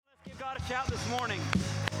God a shout this morning?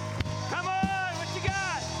 Come on, what you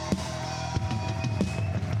got?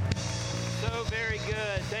 So very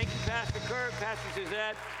good. Thank you, Pastor Kirk, Pastor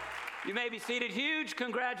Suzette. You may be seated. Huge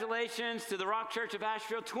congratulations to the Rock Church of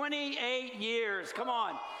Asheville. 28 years. Come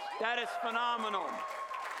on. That is phenomenal.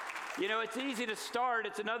 You know, it's easy to start.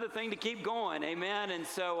 It's another thing to keep going. Amen. And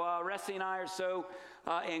so Ressie and I are so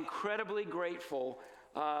incredibly grateful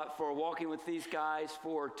for walking with these guys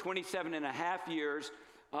for 27 and a half years.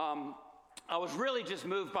 I was really just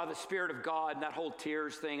moved by the Spirit of God and that whole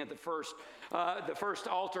tears thing at the first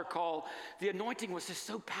altar call. The anointing was just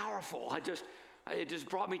so powerful. It just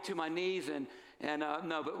brought me to my knees,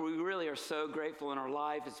 but we really are so grateful, and our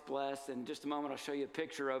life is blessed. In just a moment, I'll show you a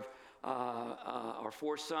picture of our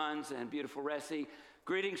four sons and beautiful Ressie.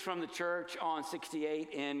 Greetings from the church on 68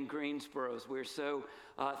 in Greensboro. We're so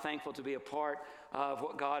thankful to be a part of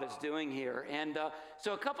what God is doing here. And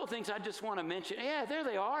so a couple things I just want to mention. Yeah, there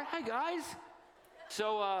they are. Hi, guys.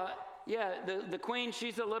 So, the queen,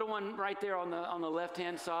 she's the little one right there on the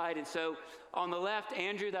left-hand side. And so on the left,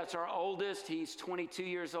 Andrew, that's our oldest. He's 22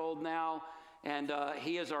 years old now. And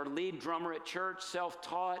he is our lead drummer at church,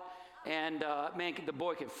 self-taught. And man, the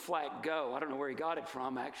boy can flat go. I don't know where he got it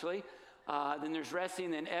from, actually. Then there's Ressie,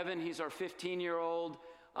 and then Evan, he's our 15-year-old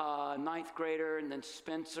ninth grader. And then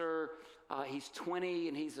Spencer, he's 20,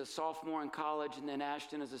 and he's a sophomore in college. And then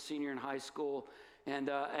Ashton is a senior in high school. And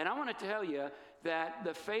I want to tell you that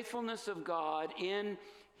the faithfulness of God in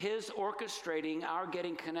his orchestrating our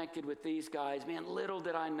getting connected with these guys, man, little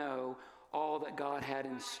did I know all that God had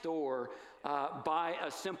in store by a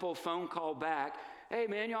simple phone call back. Hey,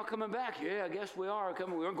 man, y'all coming back? Yeah, I guess we are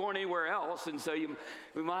coming. We weren't going anywhere else, and so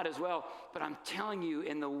we might as well. But I'm telling you,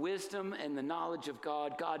 in the wisdom and the knowledge of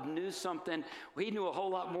God, God knew something. He knew a whole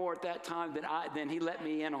lot more at that time than he let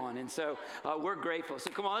me in on, and so we're grateful.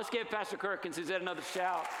 So come on, let's give Pastor Kirk and Suzette another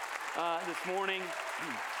shout this morning.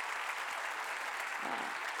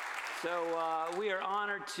 So we are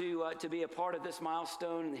honored to be a part of this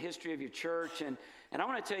milestone in the history of your church, and I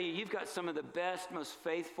want to tell you, you've got some of the best, most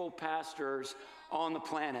faithful pastors on the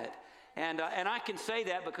planet. And I can say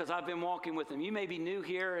that because I've been walking with them. You may be new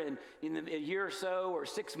here in a year or so, or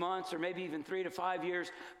 6 months, or maybe even 3 to 5 years,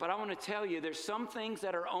 but I want to tell you, there's some things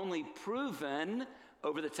that are only proven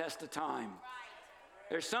over the test of time.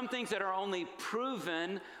 There's some things that are only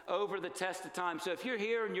proven over the test of time. So if you're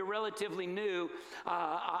here and you're relatively new,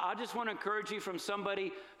 I just want to encourage you from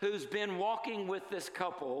somebody who's been walking with this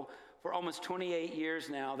couple for almost 28 years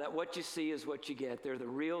now, that what you see is what you get. They're the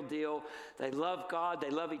real deal. They love God, they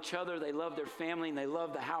love each other, they love their family, and they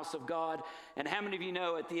love the house of God. And how many of you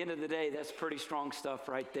know at the end of the day, that's pretty strong stuff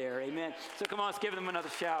right there, amen? So come on, let's give them another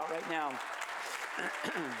shout right now.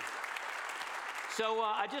 So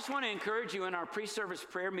I just want to encourage you in our pre-service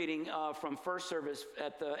prayer meeting from first service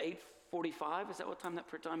at the 8:45, is that what time that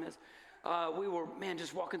prayer time is? We were,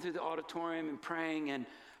 just walking through the auditorium and praying, and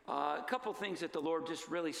a couple things that the Lord just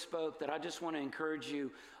really spoke that I just want to encourage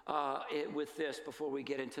you with this before we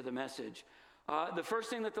get into the message. The first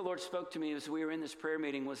thing that the Lord spoke to me as we were in this prayer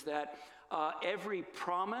meeting was that every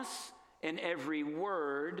promise and every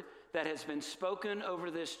word that has been spoken over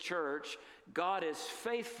this church, God is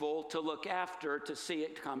faithful to look after to see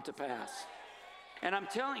it come to pass. And I'm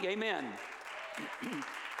telling you, amen.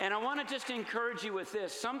 And I want to just encourage you with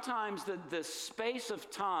this. Sometimes the space of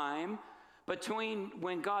time between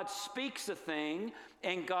when God speaks a thing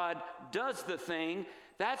and God does the thing,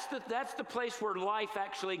 that's the place where life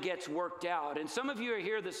actually gets worked out. And some of you are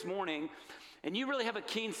here this morning, and you really have a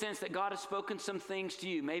keen sense that God has spoken some things to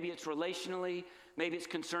you. Maybe it's relationally, maybe it's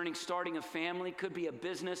concerning starting a family, could be a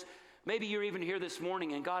business. Maybe you're even here this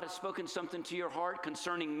morning and God has spoken something to your heart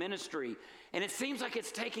concerning ministry, and it seems like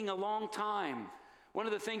it's taking a long time. One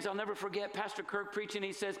of the things I'll never forget, Pastor Kirk preaching,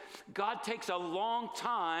 he says, God takes a long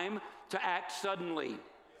time to act suddenly.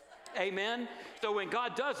 Amen? So when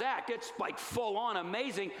God does act, it's like full on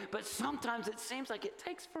amazing, but sometimes it seems like it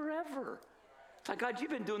takes forever. It's like, God,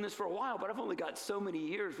 you've been doing this for a while, but I've only got so many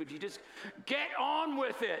years. Would you just get on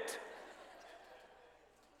with it?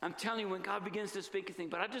 I'm telling you, when God begins to speak a thing,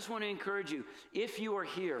 but I just want to encourage you, if you are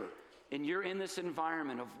here and you're in this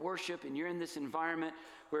environment of worship, and you're in this environment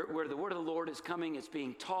where the word of the Lord is coming, it's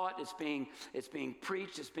being taught, it's being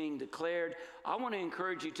preached, it's being declared, I want to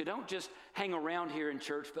encourage you to don't just hang around here in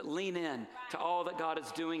church, but lean in to all that God is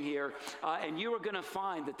doing here. And you are going to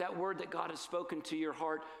find that word that God has spoken to your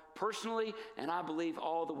heart personally, and I believe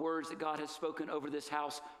all the words that God has spoken over this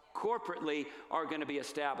house corporately are going to be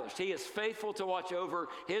established. He is faithful to watch over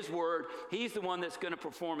his word. He's the one that's going to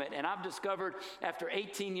perform it. And I've discovered after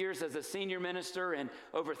 18 years as a senior minister and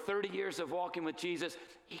over 30 years of walking with Jesus,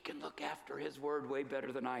 he can look after his word way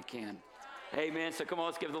better than I can. Amen. So come on,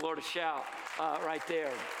 let's give the Lord a shout right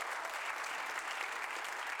there.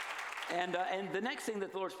 And the next thing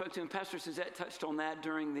that the Lord spoke to, and Pastor Suzette touched on that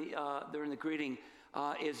during the greeting,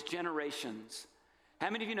 is generations. How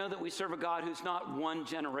many of you know that we serve a God who's not one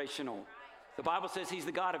generational? The Bible says he's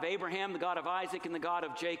the God of Abraham, the God of Isaac, and the God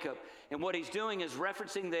of Jacob. And what he's doing is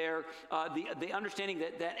referencing there the understanding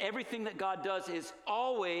that everything that God does is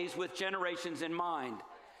always with generations in mind.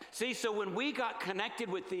 See, so when we got connected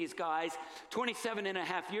with these guys 27 and a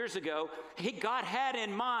half years ago, God had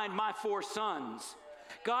in mind my 4 sons.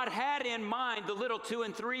 God had in mind the little 2-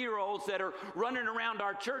 and 3-year-olds that are running around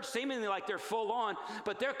our church seemingly like they're full on,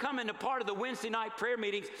 but they're coming to part of the Wednesday night prayer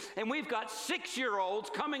meetings, and we've got 6-year-olds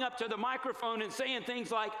coming up to the microphone and saying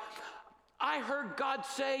things like, I heard God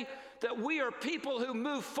say that we are people who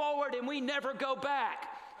move forward and we never go back.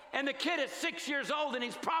 And the kid is 6 years old and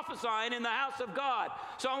he's prophesying in the house of God.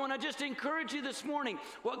 So I want to just encourage you this morning,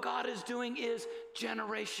 what God is doing is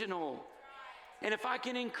generational. And if I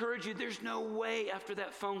can encourage you, there's no way after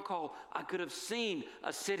that phone call I could have seen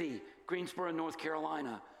a city, Greensboro, North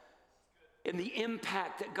Carolina, and the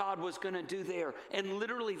impact that God was going to do there. And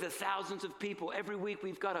literally the thousands of people. Every week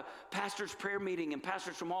we've got a pastor's prayer meeting, and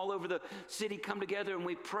pastors from all over the city come together and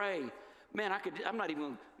we pray. Man, I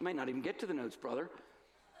may not even get to the notes, brother.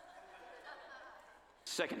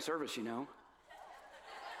 Second service, you know.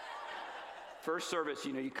 First service,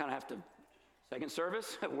 you know, you kind of have to. Second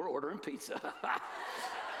service, we're ordering pizza.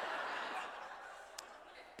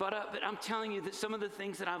 But I'm telling you that some of the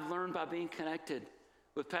things that I've learned by being connected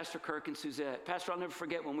with Pastor Kirk and Suzette. Pastor, I'll never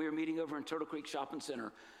forget when we were meeting over in Turtle Creek Shopping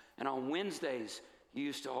Center, and on Wednesdays, you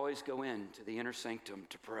used to always go in to the inner sanctum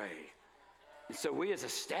to pray. And so we as a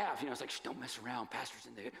staff, you know, it's like, don't mess around. Pastor's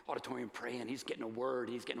in the auditorium praying. He's getting a word.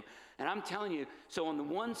 And I'm telling you, so on the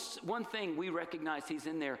one thing we recognize he's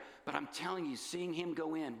in there, but I'm telling you, seeing him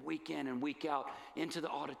go in and week out into the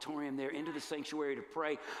auditorium there, into the sanctuary to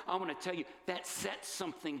pray, I want to tell you, that sets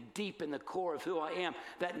something deep in the core of who I am,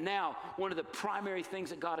 that now one of the primary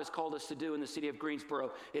things that God has called us to do in the city of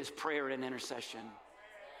Greensboro is prayer and intercession.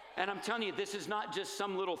 And I'm telling you, this is not just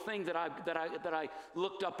some little thing that I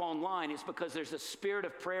looked up online. It's because there's a spirit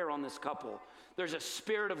of prayer on this couple. There's a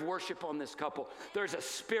spirit of worship on this couple. There's a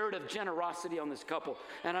spirit of generosity on this couple.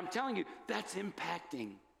 And I'm telling you, that's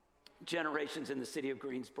impacting generations in the city of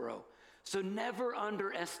Greensboro. So never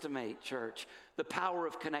underestimate, church, the power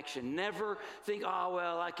of connection. Never think, oh,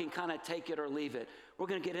 well, I can kind of take it or leave it. We're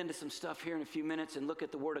going to get into some stuff here in a few minutes and look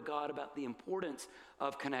at the Word of God about the importance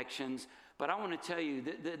of connections. But I want to tell you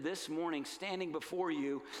that this morning, standing before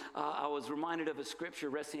you, I was reminded of a scripture.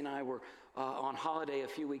 Ressie and I were on holiday a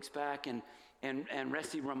few weeks back, and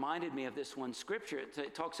Ressie reminded me of this one scripture.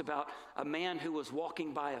 It talks about a man who was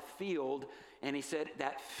walking by a field, and he said,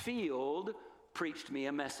 that field preached me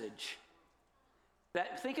a message.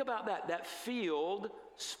 Think about that. That field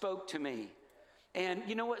spoke to me. And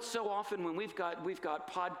you know what? So often when we've got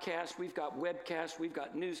podcasts, we've got webcasts, we've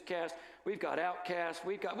got newscasts, we've got outcasts,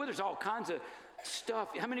 there's all kinds of stuff.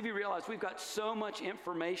 How many of you realize we've got so much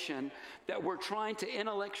information that we're trying to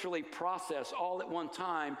intellectually process all at one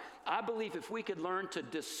time? I believe if we could learn to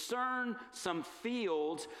discern some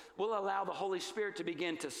fields, we'll allow the Holy Spirit to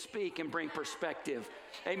begin to speak and bring perspective.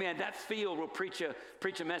 Amen. That field will preach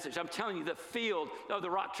a message. I'm telling you, the field of the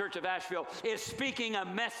Rock Church of Asheville is speaking a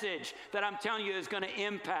message that I'm telling you is going to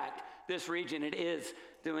impact this region. It is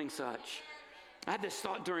doing such. I had this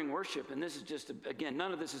thought during worship, and this is just, again,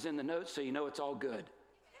 none of this is in the notes, so you know it's all good.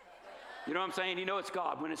 You know what I'm saying? You know it's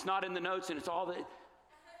God. When it's not in the notes and it's all that.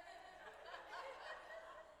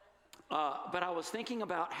 But I was thinking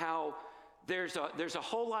about how there's a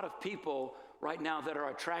whole lot of people right now that are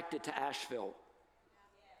attracted to Asheville.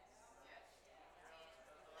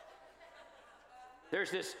 There's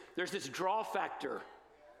this draw factor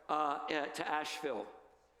to Asheville.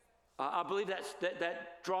 I believe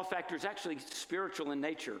that draw factor is actually spiritual in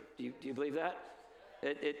nature. Do you believe that?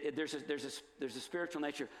 There's a spiritual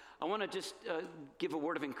nature. I want to just give a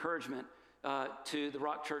word of encouragement to the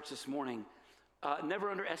Rock Church this morning. Never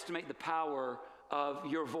underestimate the power of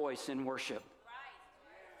your voice in worship.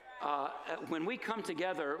 When we come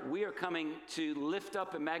together, we are coming to lift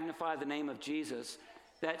up and magnify the name of Jesus.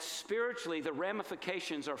 That spiritually, the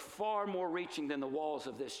ramifications are far more reaching than the walls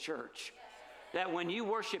of this church. That when you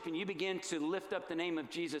worship and you begin to lift up the name of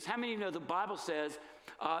Jesus, how many of you know the Bible says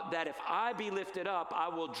that if I be lifted up, I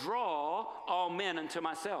will draw all men unto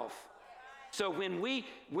myself. So when we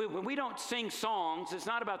don't sing songs, it's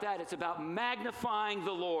not about that. It's about magnifying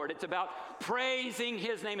the Lord. It's about praising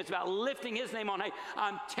his name. It's about lifting his name on high.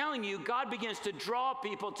 I'm telling you, God begins to draw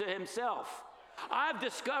people to himself. I've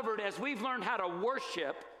discovered as we've learned how to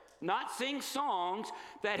worship, not sing songs,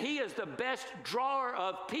 that he is the best drawer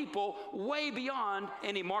of people way beyond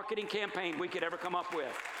any marketing campaign we could ever come up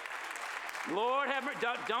with. Lord have mercy.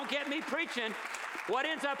 Don't get me preaching. What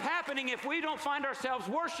ends up happening if we don't find ourselves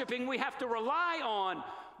worshiping, we have to rely on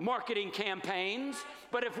marketing campaigns.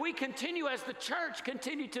 But if we continue as the church,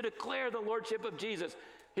 continue to declare the lordship of Jesus,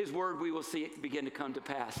 his word, we will see it begin to come to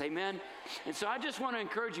pass. Amen? And so I just want to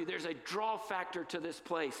encourage you, there's a draw factor to this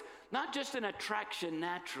place. Not just an attraction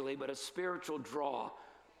naturally, but a spiritual draw.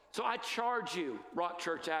 So I charge you, Rock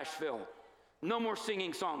Church Asheville, no more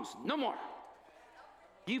singing songs. No more.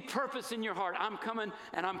 You purpose in your heart, I'm coming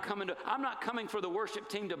and I'm not coming for the worship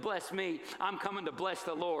team to bless me. I'm coming to bless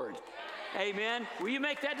the Lord. Amen. Will you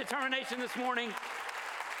make that determination this morning?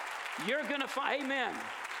 You're going to find, amen.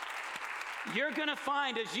 You're going to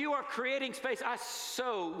find as you are creating space, I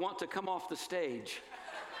so want to come off the stage.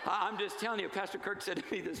 I'm just telling you, Pastor Kirk said to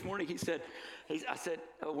me this morning,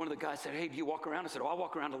 one of the guys said, hey, do you walk around? I said, oh, I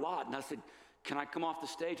walk around a lot. And I said, can I come off the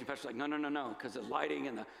stage? And Pastor's like, no, because the lighting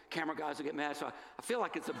and the camera guys will get mad. So I feel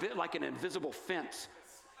like it's a bit like an invisible fence.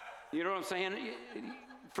 You know what I'm saying?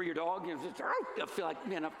 For your dog, I feel like,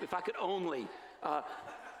 man, if I could only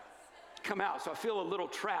come out. So I feel a little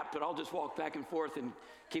trapped, but I'll just walk back and forth and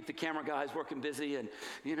keep the camera guys working busy and,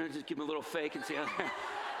 just give them a little fake and see how,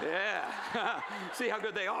 yeah, see how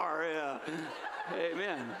good they are. Yeah.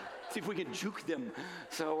 Amen. See if we can juke them.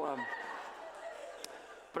 So,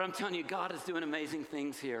 but I'm telling you, God is doing amazing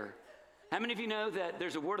things here. How many of you know that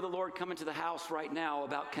there's a word of the Lord coming to the house right now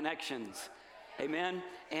about connections? Amen.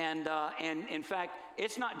 And in fact,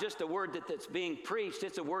 it's not just a word that's being preached,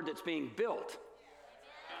 it's a word that's being built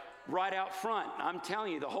right out front. I'm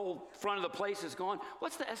telling you, the whole front of the place is gone.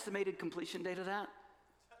 What's the estimated completion date of that?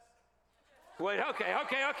 Wait, okay.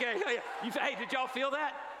 Hey, did y'all feel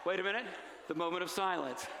that? Wait a minute. The moment of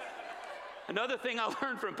silence. Another thing I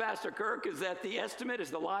learned from Pastor Kirk is that the estimate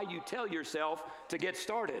is the lie you tell yourself to get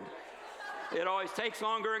started. It always takes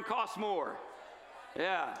longer and costs more.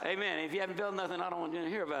 Yeah, amen. If you haven't built nothing, I don't want you to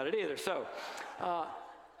hear about it either. So,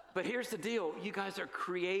 but here's the deal. You guys are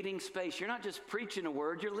creating space. You're not just preaching a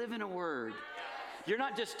word, you're living a word. You're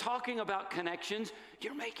not just talking about connections,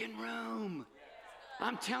 you're making room.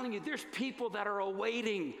 I'm telling you, there's people that are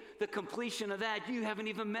awaiting the completion of that. You haven't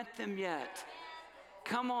even met them yet.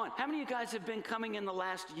 Come on. How many of you guys have been coming in the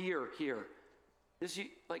last year here?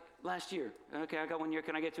 Last year. Okay, I got 1 year.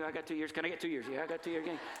 Can I get 2? I got 2 years. Can I get 2 years? Yeah, I got 2 years.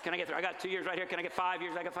 Can I get 3? I got 2 years right here. Can I get 5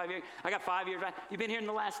 years? I got 5 years. I got 5 years. Right? You've been here in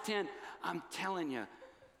the last 10. I'm telling you,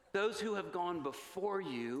 those who have gone before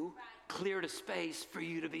you cleared a space for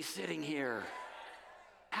you to be sitting here.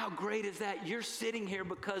 How great is that? You're sitting here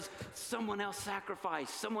because someone else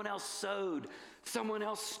sacrificed, someone else sowed, someone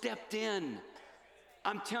else stepped in.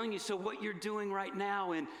 I'm telling you, so what you're doing right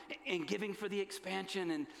now and giving for the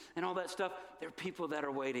expansion and all that stuff, there are people that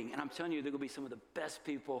are waiting. And I'm telling you, they're going to be some of the best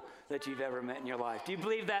people that you've ever met in your life. Do you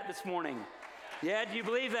believe that this morning? Yeah, do you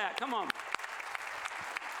believe that? Come on.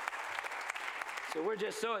 So we're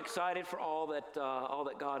just so excited for all that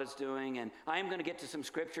God is doing. And I am going to get to some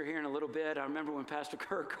scripture here in a little bit. I remember when Pastor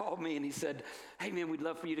Kirk called me and he said, hey, man, we'd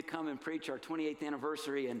love for you to come and preach our 28th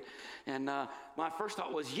anniversary. And my first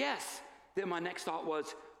thought was, yes. Then my next thought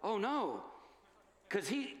was, oh no, because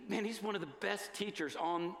he's one of the best teachers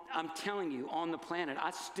I'm telling you, on the planet.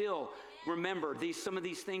 I still remember some of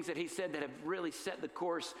these things that he said that have really set the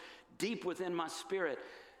course deep within my spirit.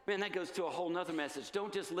 Man, that goes to a whole nother message.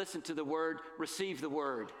 Don't just listen to the word, receive the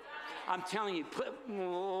word. I'm telling you,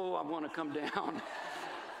 I want to come down.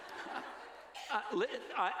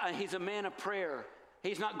 He's a man of prayer.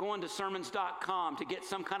 He's not going to sermons.com to get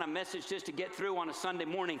some kind of message just to get through on a Sunday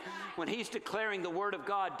morning. When he's declaring the word of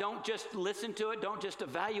God, don't just listen to it. Don't just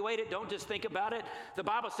evaluate it. Don't just think about it. The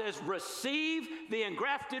Bible says, receive the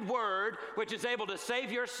engrafted word, which is able to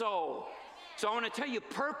save your soul. So I want to tell you,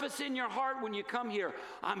 purpose in your heart when you come here.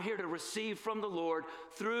 I'm here to receive from the Lord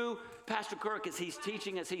through Pastor Kirk as he's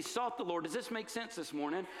teaching, as he sought the Lord. Does this make sense this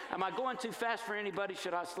morning? Am I going too fast for anybody?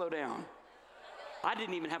 Should I slow down? I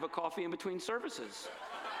didn't even have a coffee in between services.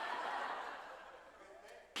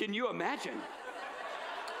 Can you imagine?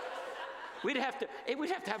 We'd have to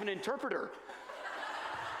have an interpreter.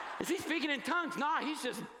 Is he speaking in tongues? Nah, he's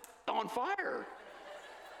just on fire.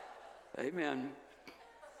 Amen.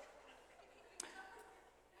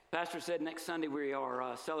 Pastor said next Sunday we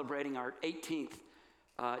are celebrating our 18th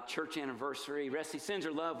church anniversary. Resty sends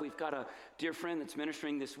her love. We've got a dear friend that's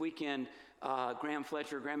ministering this weekend, Graham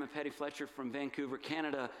and Petty Fletcher from Vancouver,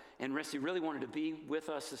 Canada. And Resty really wanted to be with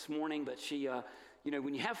us this morning, but she,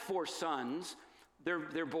 when you have 4 sons,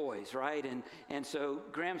 they're boys, right? And so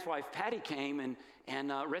Graham's wife, Patty, came,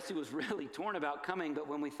 and Resty was really torn about coming. But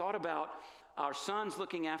when we thought about our sons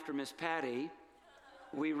looking after Miss Patty,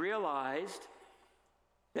 we realized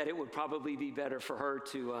that it would probably be better for her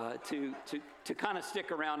to kind of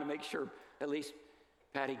stick around to make sure at least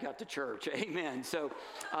Patty got to church. Amen. So,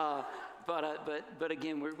 but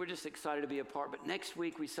again, we're just excited to be a part. But next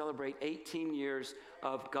week we celebrate 18 years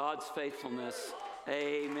of God's faithfulness.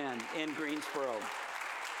 Amen. In Greensboro.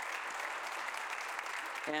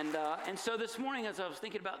 And so this morning, as I was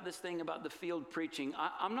thinking about this thing about the field preaching,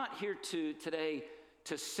 I'm not here today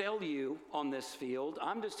to sell you on this field.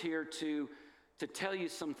 I'm just here to tell you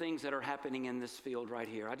some things that are happening in this field right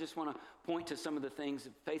here. I just want to point to some of the things, the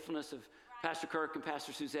faithfulness of Pastor Kirk and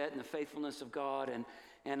Pastor Suzette and the faithfulness of God.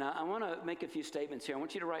 And I want to make a few statements here. I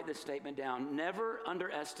want you to write this statement down. Never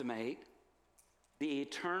underestimate the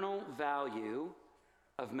eternal value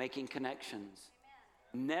of making connections.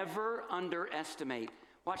 Amen. Never underestimate.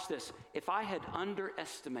 Watch this. If I had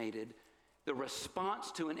underestimated the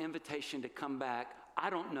response to an invitation to come back, I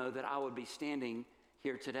don't know that I would be standing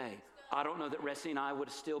here today. I don't know that Resty and I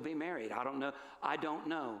would still be married. I don't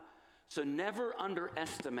know. So never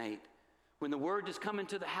underestimate when the word is coming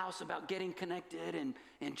to the house about getting connected and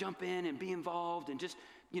jump in and be involved and just,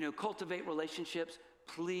 cultivate relationships.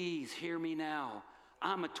 Please hear me now.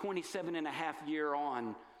 I'm a 27 and a half year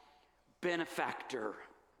on benefactor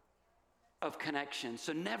of connection.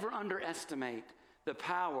 So never underestimate the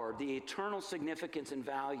power, the eternal significance and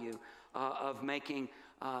value of making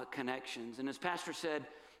connections. And as Pastor said,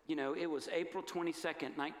 it was April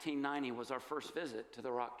 22nd, 1990 was our first visit to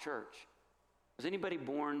the Rock Church. Was anybody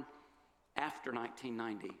born after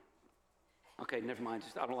 1990? Okay, never mind.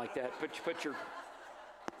 I don't like that.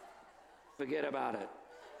 Forget about it.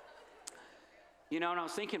 And I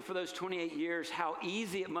was thinking for those 28 years, how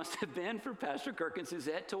easy it must have been for Pastor Kirk and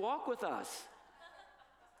Suzette to walk with us.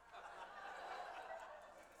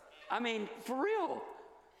 I mean, for real,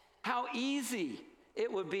 how easy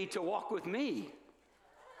it would be to walk with me.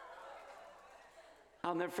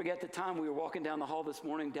 I'll never forget the time we were walking down the hall this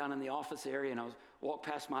morning down in the office area, and I walked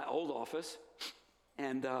past my old office,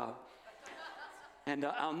 and I'll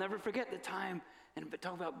never forget the time, but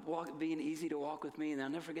talk about being easy to walk with me, and I'll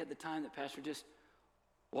never forget the time that Pastor just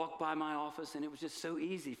walked by my office, and it was just so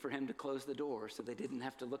easy for him to close the door so they didn't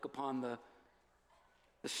have to look upon the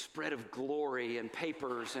spread of glory and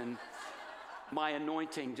papers and my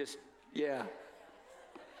anointing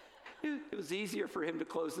It was easier for him to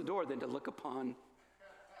close the door than to look upon.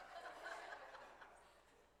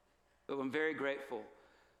 But I'm very grateful.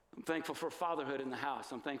 I'm thankful for fatherhood in the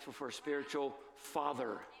house. I'm thankful for a spiritual father.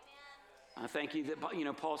 Amen. I thank you that,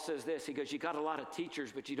 Paul says this. He goes, you got a lot of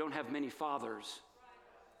teachers, but you don't have many fathers.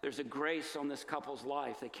 There's a grace on this couple's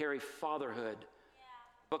life. They carry fatherhood.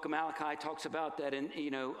 Book of Malachi talks about that in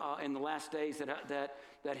the last days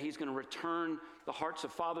that he's going to return the hearts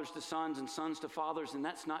of fathers to sons and sons to fathers, and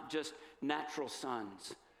that's not just natural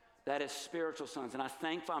sons. That is spiritual sons. And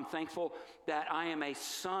I'm thankful that I am a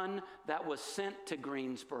son that was sent to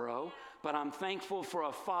Greensboro, but I'm thankful for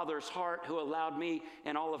a father's heart who allowed me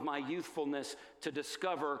in all of my youthfulness to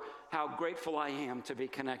discover how grateful I am to be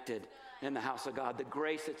connected in the house of God, the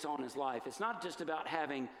grace that's on his life. It's not just about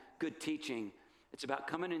having good teaching. It's about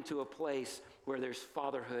coming into a place where there's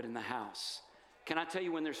fatherhood in the house. Can I tell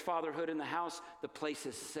you, when there's fatherhood in the house, the place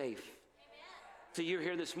is safe. So you're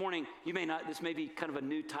here this morning, this may be kind of a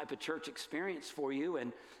new type of church experience for you,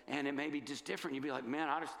 and it may be just different. You'd be like, man,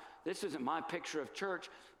 this isn't my picture of church.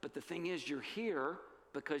 But the thing is, you're here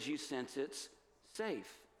because you sense it's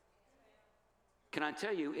safe. Can I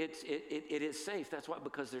tell you, it is safe. That's why,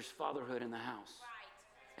 because there's fatherhood in the house.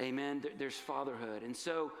 Right. Amen. There's fatherhood. And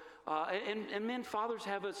so, and men, fathers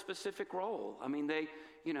have a specific role. I mean,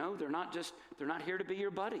 they're not here to be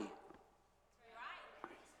your buddy.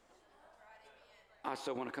 I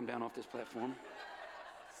still want to come down off this platform.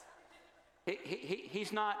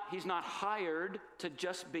 He's not hired to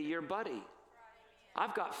just be your buddy.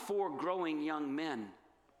 I've got 4 growing young men,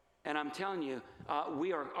 and I'm telling you,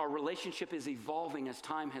 our relationship is evolving as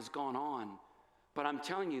time has gone on. But I'm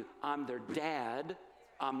telling you, I'm their dad.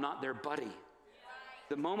 I'm not their buddy.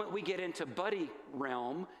 The moment we get into buddy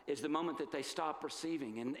realm is the moment that they stop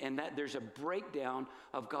receiving, and that there's a breakdown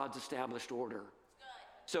of God's established order.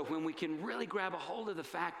 So when we can really grab a hold of the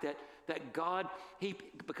fact that God,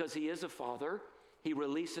 because he is a father, He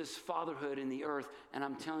releases fatherhood in the earth. And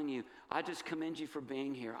I'm telling you, I just commend you for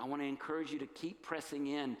being here. I want to encourage you to keep pressing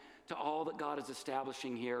in to all that God is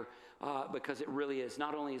establishing here, because it really is.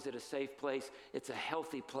 Not only is it a safe place, it's a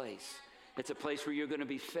healthy place. It's a place where you're going to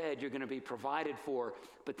be fed, you're going to be provided for,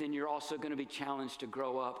 but then you're also going to be challenged to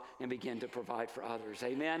grow up and begin to provide for others.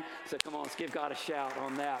 Amen? So come on, let's give God a shout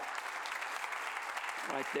on that.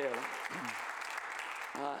 Right there.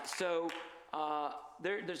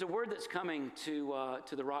 There's a word that's coming to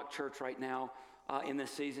the Rock Church right now in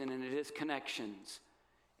this season, and it is connections.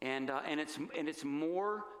 And it's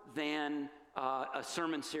more than a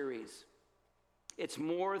sermon series. It's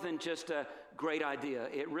more than just a great idea.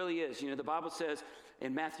 It really is. You know, the Bible says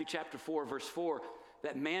in Matthew chapter 4, verse 4,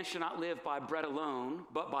 that man shall not live by bread alone,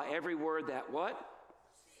 but by every word that what?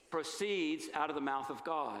 Proceeds out of the mouth of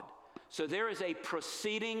God. So there is a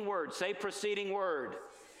proceeding word. Say proceeding word.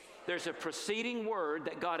 There's a proceeding word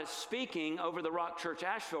that God is speaking over the Rock Church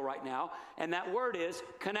Asheville right now, and that word is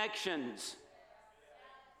connections.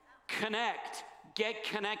 Connect. Get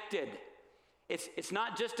connected. It's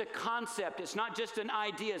not just a concept. It's not just an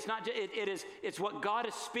idea. It's what God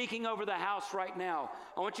is speaking over the house right now.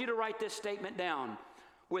 I want you to write this statement down.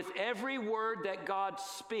 With every word that God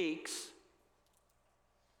speaks,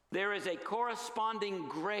 there is a corresponding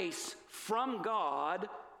grace from God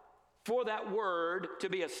for that word to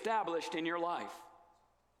be established in your life.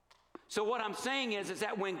 So what I'm saying is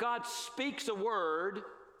that when God speaks a word,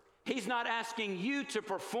 He's not asking you to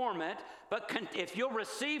perform it, but if you'll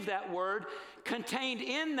receive that word, contained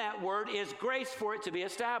in that word is grace for it to be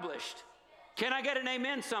established. Can I get an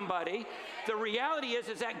amen, somebody? The reality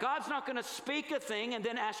is that God's not going to speak a thing and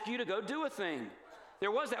then ask you to go do a thing.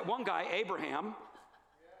 There was that one guy, Abraham.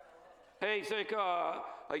 Hey, he's like, a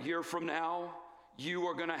year from now, you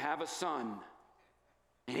are going to have a son.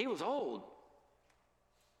 And he was old.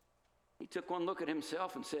 He took one look at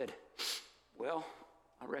himself and said, well,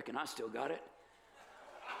 I reckon I still got it.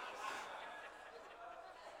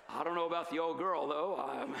 I don't know about the old girl,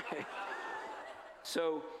 though.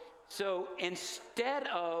 So instead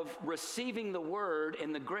of receiving the word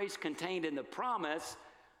and the grace contained in the promise,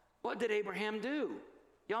 what did Abraham do?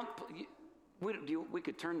 We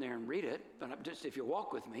could turn there and read it, but just if you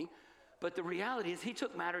walk with me. But the reality is he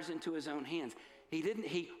took matters into his own hands.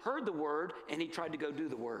 He heard the word and he tried to go do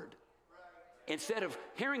the word. Instead of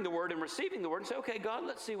hearing the word and receiving the word and say, okay, God,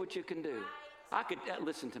 let's see what you can do.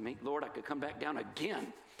 Listen to me, Lord, I could come back down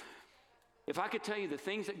again. If I could tell you the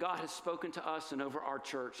things that God has spoken to us and over our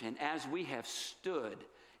church, and as we have stood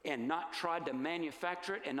and not tried to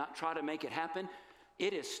manufacture it and not try to make it happen,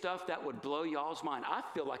 it is stuff that would blow y'all's mind. I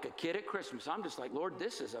feel like a kid at Christmas. I'm just like, Lord,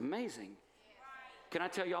 this is amazing. Can I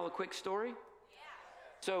tell y'all a quick story?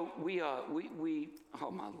 So we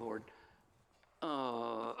oh my Lord.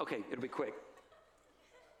 Okay, it'll be quick.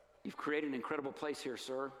 You've created an incredible place here,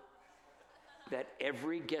 sir, that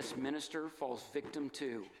every guest minister falls victim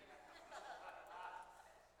to.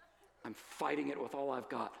 I'm fighting it with all I've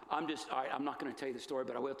got. I'm not going to tell you the story,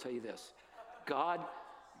 but I will tell you this. God,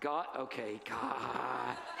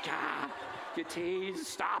 you tease,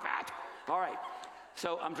 stop it. All right,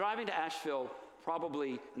 so I'm driving to Asheville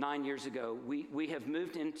probably 9 years ago. We have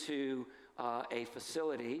moved into a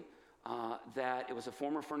facility that it was a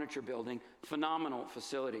former furniture building, phenomenal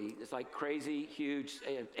facility. It's like crazy, huge,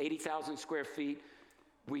 80,000 square feet.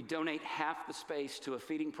 We donate half the space to a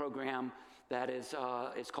feeding program that is,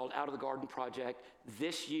 it's called Out of the Garden Project.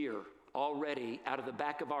 This year, already, out of the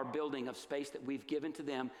back of our building of space that we've given to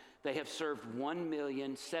them, they have served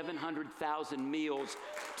 1,700,000 meals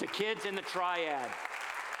to kids in the Triad.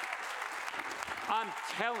 I'm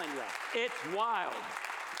telling you, it's wild.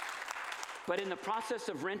 But in the process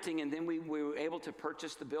of renting, and then we were able to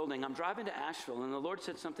purchase the building, I'm driving to Asheville, and the Lord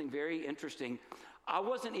said something very interesting. I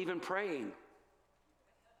wasn't even praying.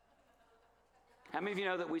 How many of you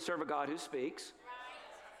know that we serve a God who speaks?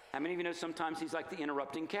 How many of you know sometimes He's like the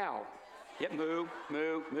interrupting cow? Yep, moo,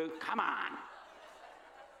 moo, moo, come on.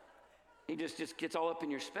 He just gets all up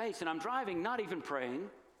in your space. And I'm driving, not even praying.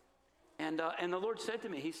 And the Lord said to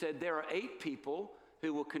me, He said, there are 8 people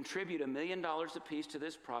who will contribute $1 million apiece to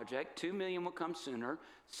this project. 2 million will come sooner.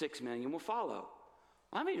 6 million will follow.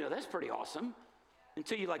 Well, I mean, you know, that's pretty awesome.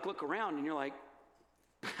 Until you look around and you're like,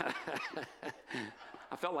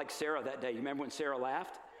 I felt like Sarah that day. You remember when Sarah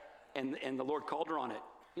laughed and the Lord called her on it?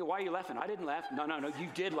 You know, why are you laughing? I didn't laugh. No, you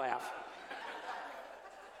did laugh.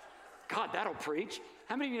 God, that'll preach.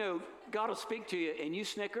 How many of you know God will speak to you and you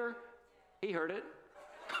snicker? He heard it.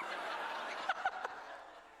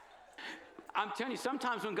 I'm telling you,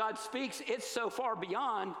 sometimes when God speaks, it's so far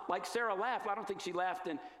beyond, like Sarah laughed. I don't think she laughed,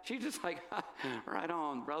 and she's just like, right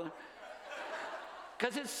on, brother.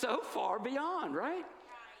 because it's so far beyond, right?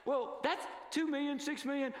 Well, that's 2 million, 6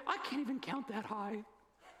 million. I can't even count that high.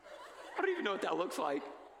 I don't even know what that looks like.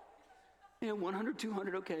 100,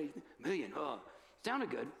 200, okay, million, sounded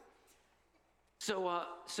good.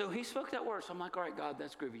 So he spoke that word. So I'm like, all right, God,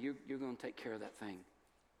 that's groovy. You're going to take care of that thing.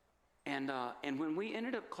 And when we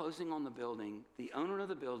ended up closing on the building, the owner of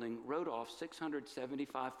the building wrote off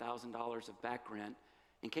 $675,000 of back rent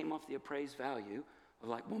and came off the appraised value of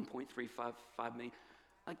like 1.355 million.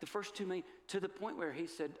 Like the first 2 million, to the point where he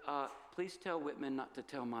said, please tell Whitman not to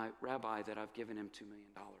tell my rabbi that I've given him $2 million.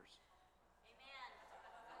 Amen.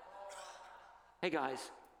 Hey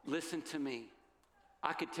guys, listen to me.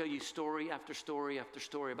 I could tell you story after story after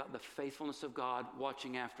story about the faithfulness of God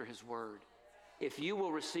watching after his word. If you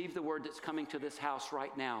will receive the word that's coming to this house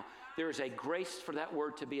right now, there is a grace for that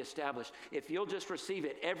word to be established. If you'll just receive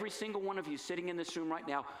it, every single one of you sitting in this room right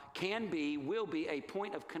now will be a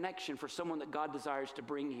point of connection for someone that God desires to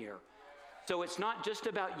bring here. So it's not just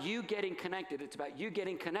about you getting connected. It's about you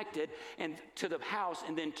getting connected and to the house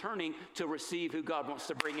and then turning to receive who God wants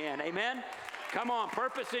to bring in. Amen? Come on,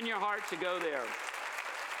 purpose in your heart to go there.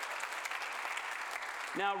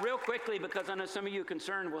 Now, real quickly, because I know some of you are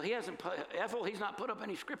concerned, well, he's not put up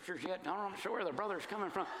any scriptures yet. I'm not sure where the brother's coming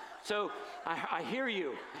from. So I hear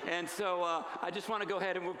you. And so I just want to go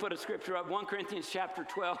ahead and we'll put a scripture up. 1 Corinthians chapter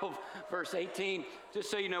 12, verse 18.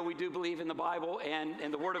 Just so you know, we do believe in the Bible and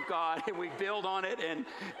the Word of God, and we build on it. And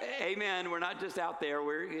amen, we're not just out there.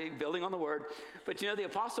 We're building on the Word. But the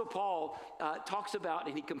Apostle Paul talks about,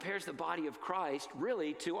 and he compares the body of Christ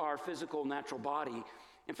really to our physical natural body.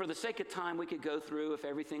 And for the sake of time, we could go through if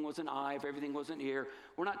everything was an eye, if everything was an ear.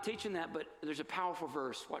 We're not teaching that, but there's a powerful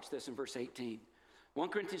verse. Watch this in verse 18. 1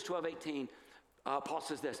 Corinthians 12, 18, Paul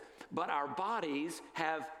says this, but our bodies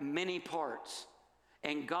have many parts,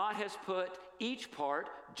 and God has put each part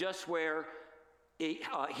just where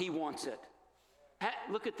he wants it.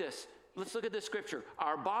 Look at this. Let's look at this scripture.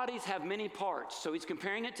 Our bodies have many parts. So he's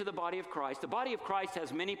comparing it to the body of Christ. The body of Christ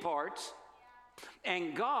has many parts.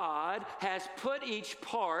 And God has put each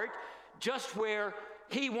part just where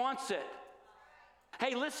he wants it.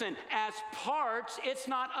 Hey, listen, as parts, it's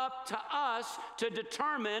not up to us to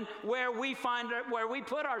determine where we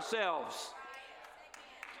put ourselves.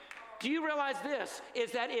 Do you realize this?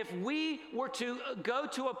 Is that if we were to go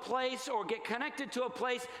to a place or get connected to a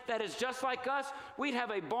place that is just like us, we'd have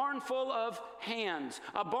a barn full of hands,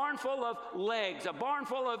 a barn full of legs, a barn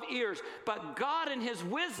full of ears. But God in his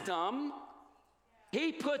wisdom,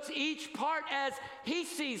 he puts each part as he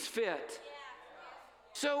sees fit.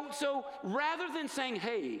 So rather than saying,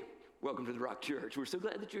 hey, welcome to the Rock Church, we're so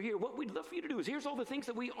glad that you're here. What we'd love for you to do is here's all the things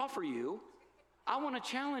that we offer you. I want to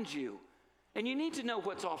challenge you. And you need to know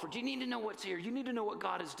what's offered. You need to know what's here. You need to know what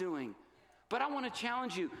God is doing. But I want to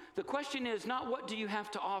challenge you. The question is not what do you have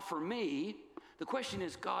to offer me? The question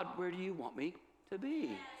is, God, where do you want me to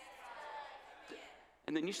be?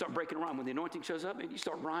 And then you start breaking around. When the anointing shows up, and you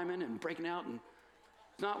start rhyming and breaking out, and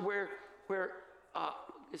it's not where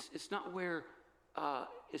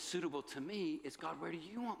it's suitable to me. It's God, where do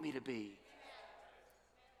you want me to be?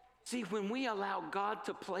 See, when we allow God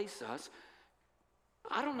to place us,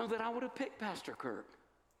 I don't know that I would have picked Pastor Kirk.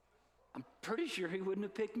 I'm pretty sure he wouldn't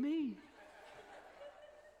have picked me.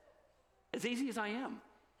 As easy as I am.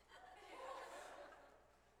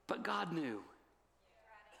 But God knew.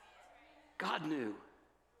 God knew.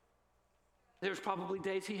 There was probably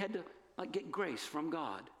days he had to get grace from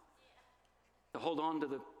God to hold on to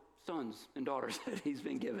the sons and daughters that he's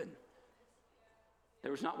been given.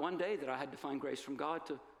 There was not one day that I had to find grace from God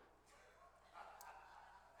to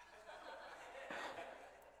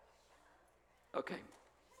okay.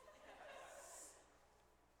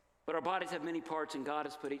 But our bodies have many parts, and God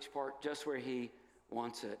has put each part just where he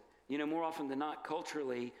wants it. More often than not,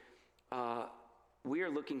 culturally, we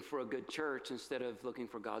are looking for a good church instead of looking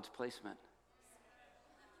for God's placement.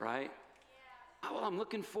 Right? Well, I'm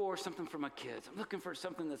looking for something for my kids. I'm looking for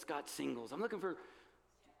something that's got singles. I'm looking for,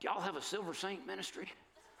 y'all have a Silver Saint ministry?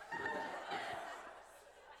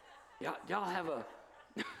 Y'all have a,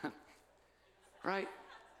 right?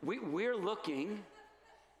 We're looking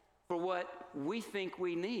for what we think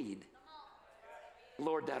we need.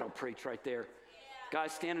 Lord, that'll preach right there. Guy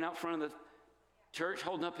standing out front of the church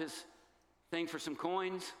holding up his thing for some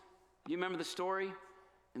coins. You remember the story?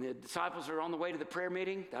 And the disciples are on the way to the prayer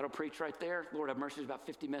meeting. That'll preach right there. Lord have mercy, there's about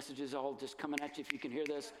 50 messages all just coming at you if you can hear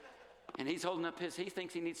this. And he's holding up he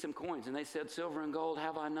thinks he needs some coins. And they said, silver and gold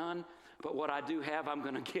have I none, but what I do have I'm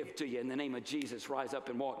going to give to you. In the name of Jesus, rise up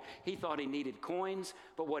and walk. He thought he needed coins,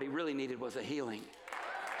 but what he really needed was a healing.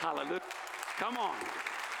 Hallelujah. Come on.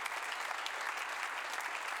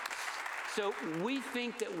 So we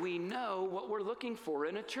think that we know what we're looking for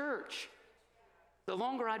in a church. The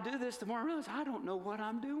longer I do this, the more I realize I don't know what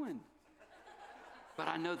I'm doing. But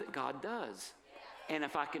I know that God does. And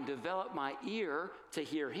if I can develop my ear to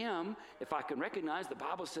hear him, if I can recognize, the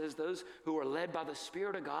Bible says those who are led by the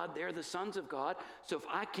Spirit of God, they're the sons of God. So if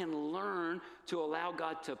I can learn to allow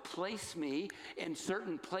God to place me in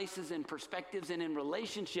certain places and perspectives and in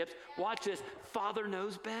relationships, watch this, Father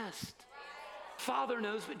knows best. Father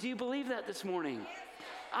knows, but do you believe that this morning?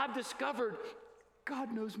 I've discovered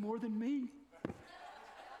God knows more than me.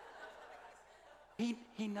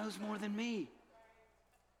 He knows more than me.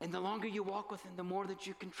 And the longer you walk with him, the more that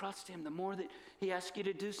you can trust him, the more that he asks you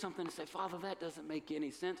to do something and say, Father, that doesn't make any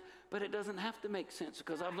sense. But it doesn't have to make sense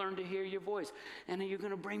because I've learned to hear your voice. And you're going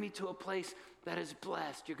to bring me to a place that is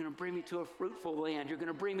blessed. You're going to bring me to a fruitful land. You're going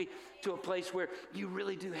to bring me to a place where you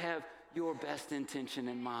really do have your best intention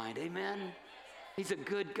in mind. Amen? He's a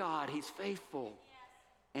good God. He's faithful.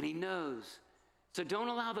 And he knows. So don't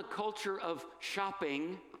allow the culture of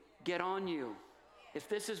shopping get on you. If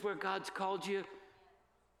this is where God's called you,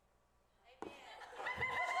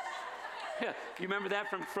 yeah, you remember that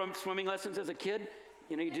from swimming lessons as a kid?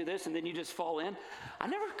 You know, you do this and then you just fall in. I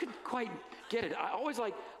never could quite get it. I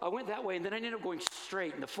went that way and then I ended up going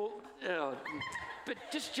straight in the full, but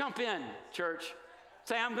just jump in, church.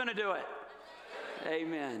 Say, I'm going to do it.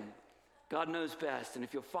 Amen. God knows best. And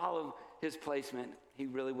if you'll follow his placement, he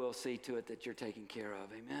really will see to it that you're taken care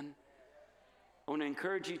of. Amen. I want to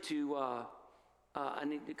encourage you to, I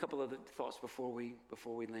need a couple of thoughts before we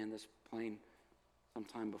land this plane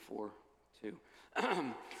sometime before.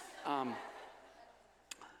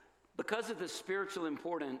 Because of the spiritual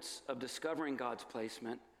importance of discovering God's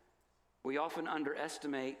placement, we often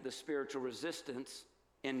underestimate the spiritual resistance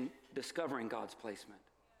in discovering God's placement.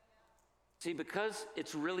 See, because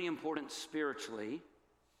it's really important spiritually,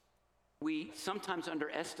 we sometimes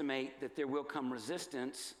underestimate that there will come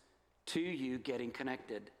resistance to you getting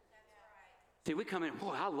connected. See, we come in,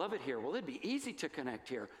 boy, I love it here. Well, it'd be easy to connect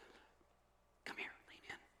here. Come here.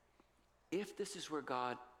 If this is where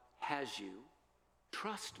God has you,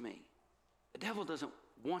 trust me, the devil doesn't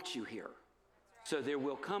want you here. So there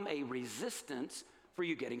will come a resistance for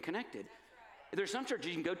you getting connected. There's some churches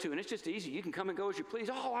you can go to and it's just easy. You can come and go as you please.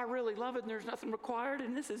 Oh, I really love it and there's nothing required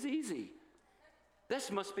and this is easy. This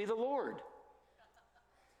must be the Lord.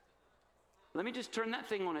 Let me just turn that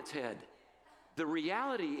thing on its head. The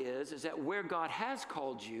reality is that where God has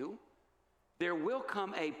called you, there will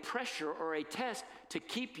come a pressure or a test to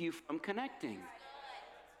keep you from connecting.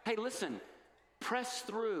 Hey, listen, press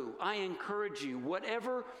through. I encourage you.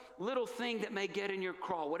 Whatever little thing that may get in your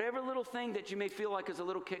craw, whatever little thing that you may feel like is a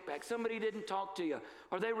little kickback, somebody didn't talk to you,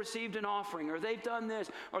 or they received an offering, or they've done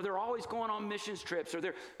this, or they're always going on missions trips, or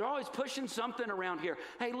they're always pushing something around here.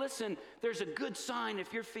 Hey, listen, there's a good sign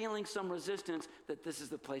if you're feeling some resistance that this is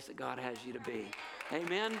the place that God has you to be.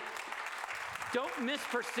 Amen? Don't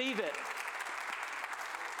misperceive it.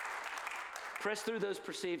 Press through those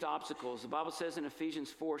perceived obstacles. The Bible says in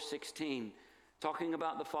Ephesians 4:16, talking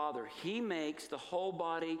about the Father, he makes the whole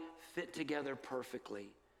body fit together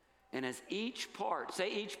perfectly. And as each part,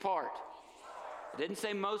 say each part. It didn't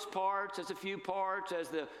say most parts, as a few parts,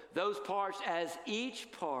 as those parts, as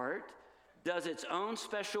each part does its own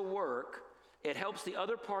special work, it helps the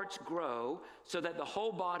other parts grow so that the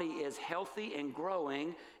whole body is healthy and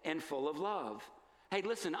growing and full of love. Hey,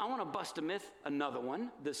 listen, I want to bust a myth, another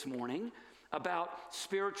one this morning, about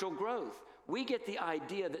spiritual growth. We get the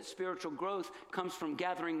idea that spiritual growth comes from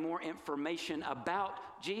gathering more information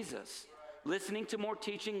about Jesus. Listening to more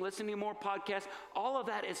teaching, listening to more podcasts, all of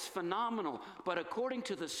that is phenomenal. But according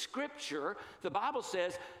to the scripture, the Bible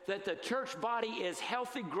says that the church body is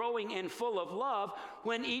healthy, growing, and full of love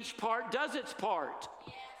when each part does its part.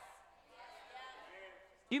 Yes.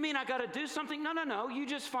 You mean I got to do something? No. You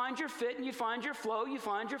just find your fit and you find your flow, you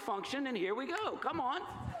find your function, and here we go. Come on.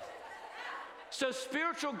 So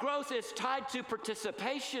spiritual growth is tied to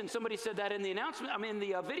participation. Somebody said that in the announcement,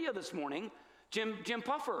 the video this morning, Jim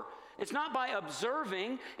Puffer. It's not by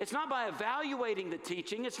observing, it's not by evaluating the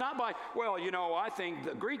teaching, it's not by, I think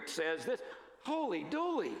the Greek says this. Holy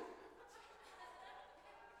dooly.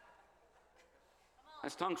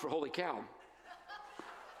 That's tongues for holy cow.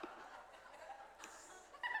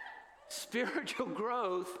 Spiritual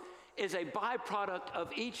growth is a byproduct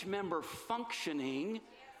of each member functioning,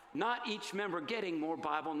 not each member getting more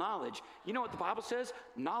Bible knowledge. You know what the Bible says?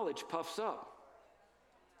 Knowledge puffs up.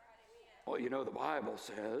 Well, the Bible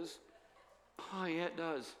says. Oh, yeah, it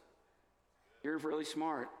does. You're really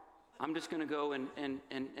smart. I'm just going to go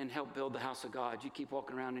and help build the house of God. You keep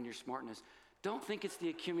walking around in your smartness. Don't think it's the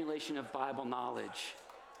accumulation of Bible knowledge.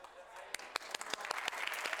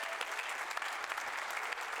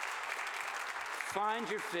 find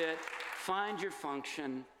your fit, find your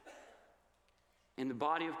function, and the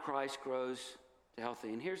body of Christ grows to healthy.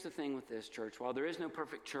 And here's the thing with this, church. While there is no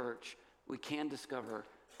perfect church, we can discover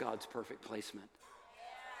God's perfect placement.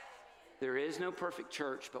 There is no perfect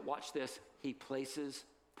church, but watch this. He places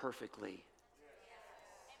perfectly.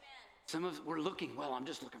 Some of us, we're looking, well, I'm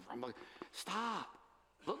looking. Stop.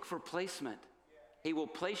 Look for placement. He will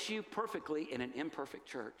place you perfectly in an imperfect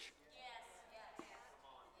church.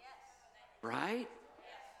 Right?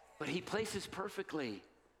 But he places perfectly.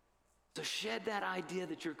 So shed that idea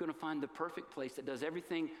that you're going to find the perfect place that does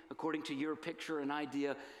everything according to your picture and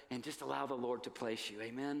idea, and just allow the Lord to place you.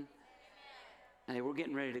 Amen? Hey, we're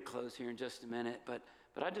getting ready to close here in just a minute, but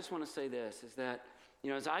I just want to say this, is that,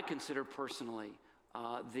 as I consider personally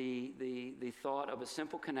the thought of a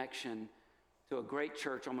simple connection to a great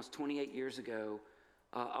church almost 28 years ago,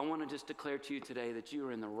 I want to just declare to you today that you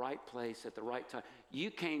are in the right place at the right time.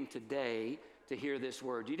 You came today to hear this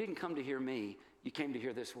word. You didn't come to hear me. You came to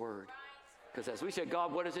hear this word. Because as we said,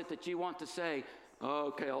 God, what is it that you want to say? Oh,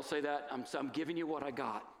 okay, I'll say that. I'm giving you what I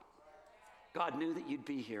got. God knew that you'd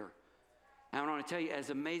be here. And I want to tell you, as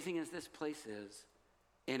amazing as this place is,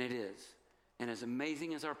 and it is, and as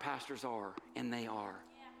amazing as our pastors are, and they are,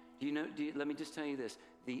 let me just tell you this.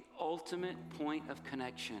 The ultimate point of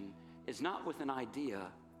connection is not with an idea,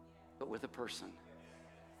 but with a person.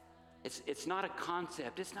 It's not a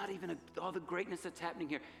concept. It's not even all the greatness that's happening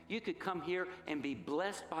here. You could come here and be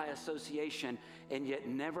blessed by association and yet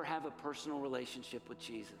never have a personal relationship with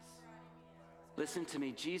Jesus. Listen to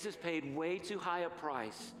me. Jesus paid way too high a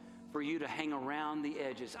price for you to hang around the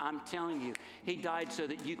edges. I'm telling you, he died so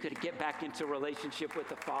that you could get back into relationship with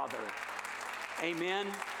the Father. Amen.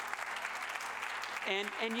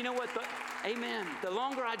 And you know what? Amen. The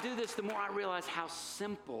longer I do this, the more I realize how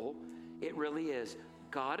simple it really is.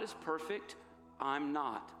 God is perfect. I'm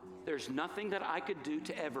not. There's nothing that I could do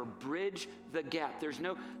to ever bridge the gap.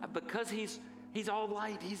 Because he's all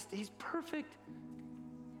light. He's perfect.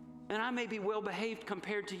 And I may be well behaved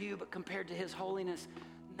compared to you, but compared to his holiness,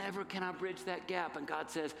 never can I bridge that gap. And God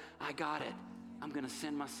says, I got it. I'm going to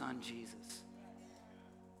send my son, Jesus.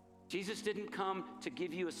 Jesus didn't come to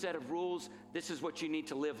give you a set of rules. This is what you need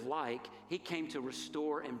to live like. He came to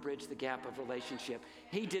restore and bridge the gap of relationship.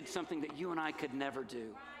 He did something that you and I could never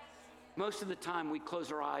do. Most of the time we close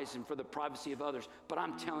our eyes and for the privacy of others. But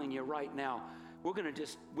I'm telling you right now, we're going to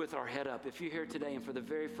just, with our head up, if you're here today and for the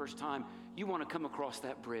very first time, you want to come across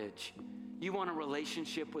that bridge. You want a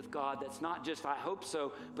relationship with God that's not just, I hope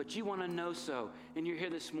so, but you want to know so. And you're here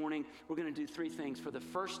this morning, we're going to do three things. For the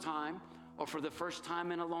first time, or for the first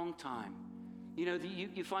time in a long time.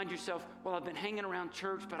 You find yourself, well, I've been hanging around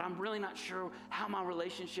church, but I'm really not sure how my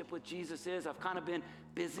relationship with Jesus is. I've kind of been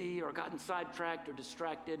busy or gotten sidetracked or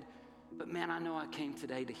distracted. But man, I know I came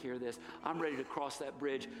today to hear this. I'm ready to cross that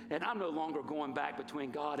bridge, and I'm no longer going back between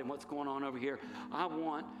God and what's going on over here. I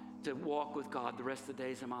want to walk with God the rest of the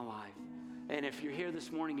days of my life. And if you're here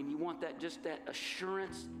this morning and you want that, just that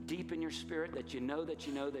assurance deep in your spirit that you know,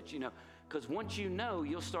 because once you know,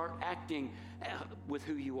 you'll start acting with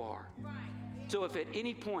who you are. Right. So if at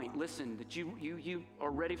any point, listen, that you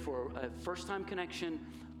are ready for a first-time connection,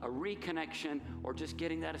 a reconnection, or just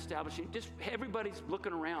getting that establishing, just everybody's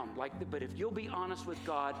looking around. But if you'll be honest with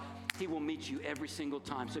God, he will meet you every single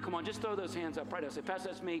time. So come on, just throw those hands up right now. Say, Pastor,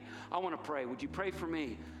 that's me. I want to pray. Would you pray for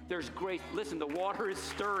me? There's grace. Listen, the water is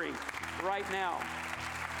stirring right now.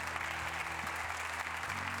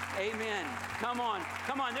 Amen. Come on.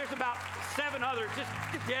 There's about 7 others.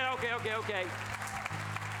 Okay.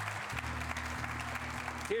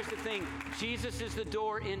 Here's the thing. Jesus is the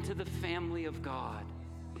door into the family of God.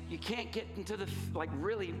 You can't get into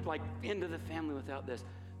into the family without this.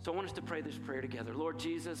 So I want us to pray this prayer together. Lord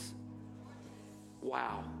Jesus,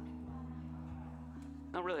 wow.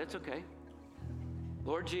 No, really, that's okay.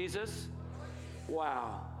 Lord Jesus,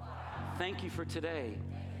 wow. Thank you for today.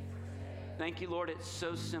 Thank you, Lord. It's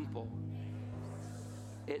so simple.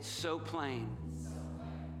 It's so plain.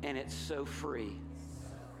 And it's so free.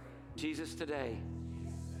 Jesus, today,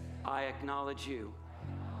 I acknowledge you.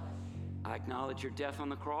 I acknowledge your death on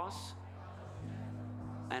the cross.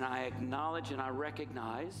 And I acknowledge and I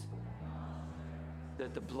recognize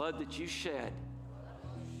that the blood that you shed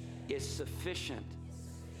is sufficient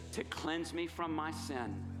to cleanse me from my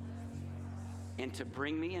sin and to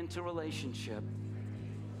bring me into relationship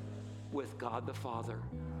with God the Father.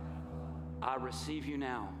 I receive you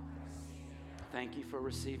now. Thank you for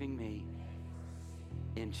receiving me.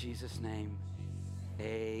 In Jesus' name,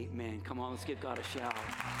 amen. Come on, let's give God a shout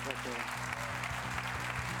right there.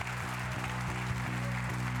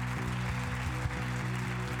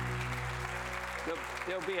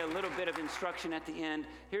 There'll be a little bit of instruction at the end.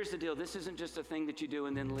 Here's the deal. This isn't just a thing that you do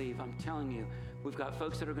and then leave. I'm telling you, we've got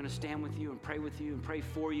folks that are going to stand with you and pray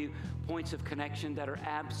for you, points of connection that are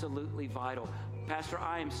absolutely vital. Pastor,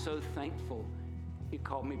 I am so thankful you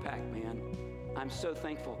called me back, man. I'm so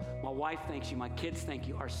thankful. My wife thanks you. My kids thank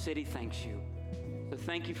you. Our city thanks you. So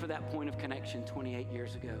thank you for that point of connection 28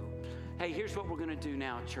 years ago. Hey, here's what we're going to do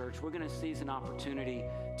now, church. We're going to seize an opportunity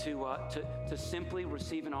to simply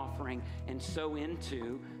receive an offering and sow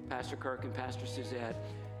into Pastor Kirk and Pastor Suzette.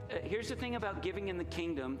 Here's the thing about giving in the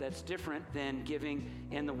kingdom that's different than giving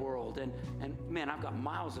in the world. And man, I've got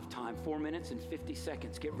miles of time, 4 minutes and 50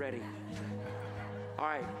 seconds. Get ready. All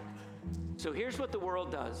right. So here's what the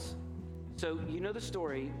world does. So you know the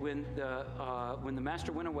story when the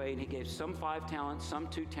master went away and he gave some 5 talents, some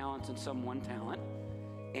 2 talents, and some 1 talent.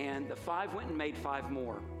 And the 5 went and made 5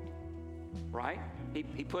 more, right?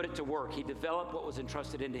 He put it to work. He developed what was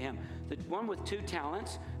entrusted into him. The one with 2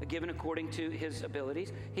 talents, given according to his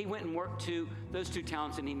abilities, he went and worked those 2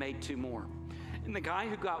 talents and he made 2 more. And the guy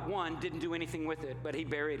who got 1 didn't do anything with it, but he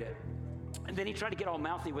buried it. And then he tried to get all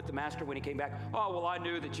mouthy with the master when he came back. Oh, well, I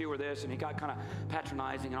knew that you were this. And he got kind of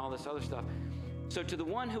patronizing and all this other stuff. So to the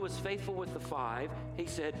one who was faithful with the 5, he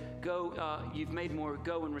said, go, you've made more,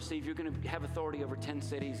 go and receive. You're going to have authority over 10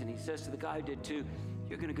 cities. And he says to the guy who did 2,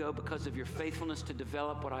 you're going to go because of your faithfulness to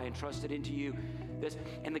develop what I entrusted into you.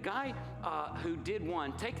 And the guy who did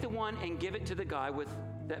 1, take the 1 and give it to the guy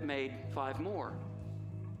that made 5 more.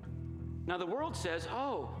 Now the world says,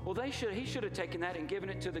 oh, well, he should have taken that and given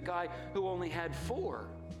it to the guy who only had 4.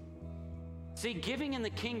 See, giving in the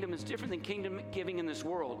kingdom is different than giving in this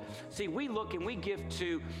world. See, we look and we give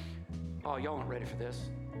to, oh, y'all aren't ready for this.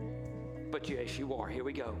 But yes, you are. Here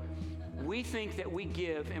we go. We think that we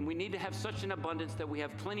give and we need to have such an abundance that we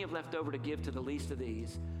have plenty of left over to give to the least of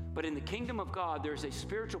these. But in the kingdom of God, there's a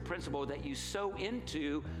spiritual principle that you sow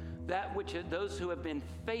into that which those who have been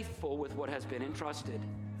faithful with what has been entrusted.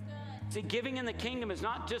 See, giving in the kingdom is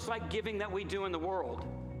not just like giving that we do in the world.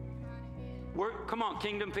 Come on,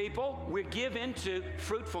 kingdom people, we give into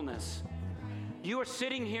fruitfulness. You are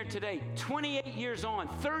sitting here today, 28 years on,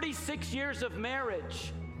 36 years of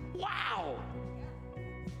marriage. Wow.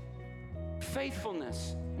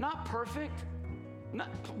 Faithfulness, not perfect.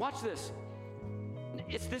 Watch this.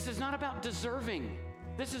 This is not about deserving.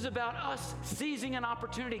 This is about us seizing an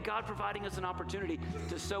opportunity, God providing us an opportunity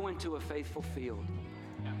to sow into a faithful field.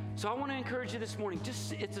 So I want to encourage you this morning,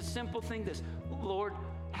 it's a simple thing, Lord,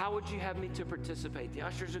 how would you have me to participate? The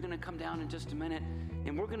ushers are going to come down in just a minute,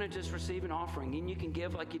 and we're going to just receive an offering. And you can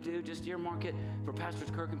give like you do, just earmark it for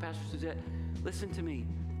Pastors Kirk and Pastor Suzette. Listen to me.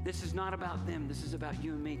 This is not about them. This is about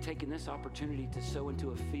you and me taking this opportunity to sow into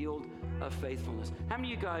a field of faithfulness. How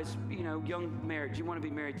many of you guys, young married, you want to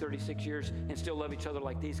be married 36 years and still love each other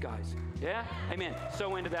like these guys? Yeah? Amen.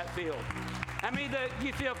 Sow into that field. How many that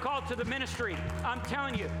you feel called to the ministry? I'm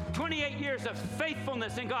telling you, 28 years of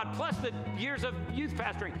faithfulness in God, plus the years of youth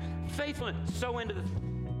pastoring. Faithfulness, sow into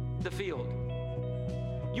the field.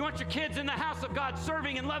 You want your kids in the house of God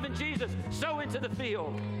serving and loving Jesus, sow into the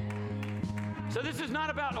field. So this is not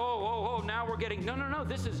about, now we're getting, no.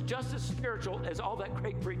 This is just as spiritual as all that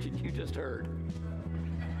great preaching you just heard.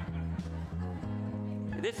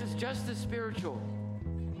 This is just as spiritual.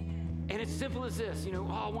 And it's simple as this,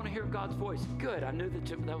 I want to hear God's voice. Good, I knew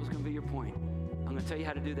that was going to be your point. I'm going to tell you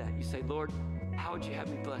how to do that. You say, Lord, how would you have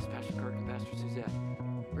me bless Pastor Kirk and Pastor Suzette?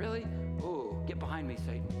 Really? Oh, get behind me,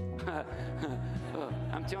 Satan.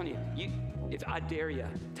 I'm telling you, if I dare you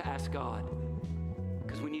to ask God.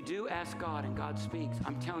 Because when you do ask God and God speaks,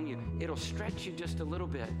 I'm telling you, it'll stretch you just a little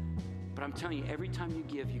bit. But I'm telling you, every time you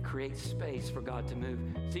give, you create space for God to move.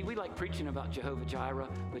 See, we like preaching about Jehovah Jireh,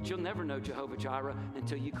 but you'll never know Jehovah Jireh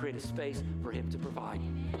until you create a space for him to provide.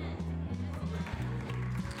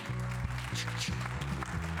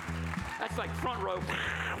 That's like front row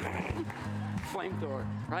flamethrower,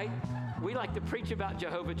 right? We like to preach about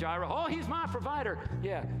Jehovah Jireh. Oh, he's my provider.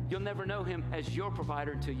 Yeah, you'll never know him as your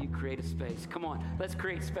provider until you create a space. Come on, let's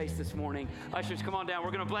create space this morning. Ushers, come on down.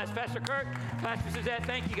 We're going to bless Pastor Kirk, Pastor Suzette.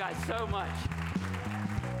 Thank you guys so much.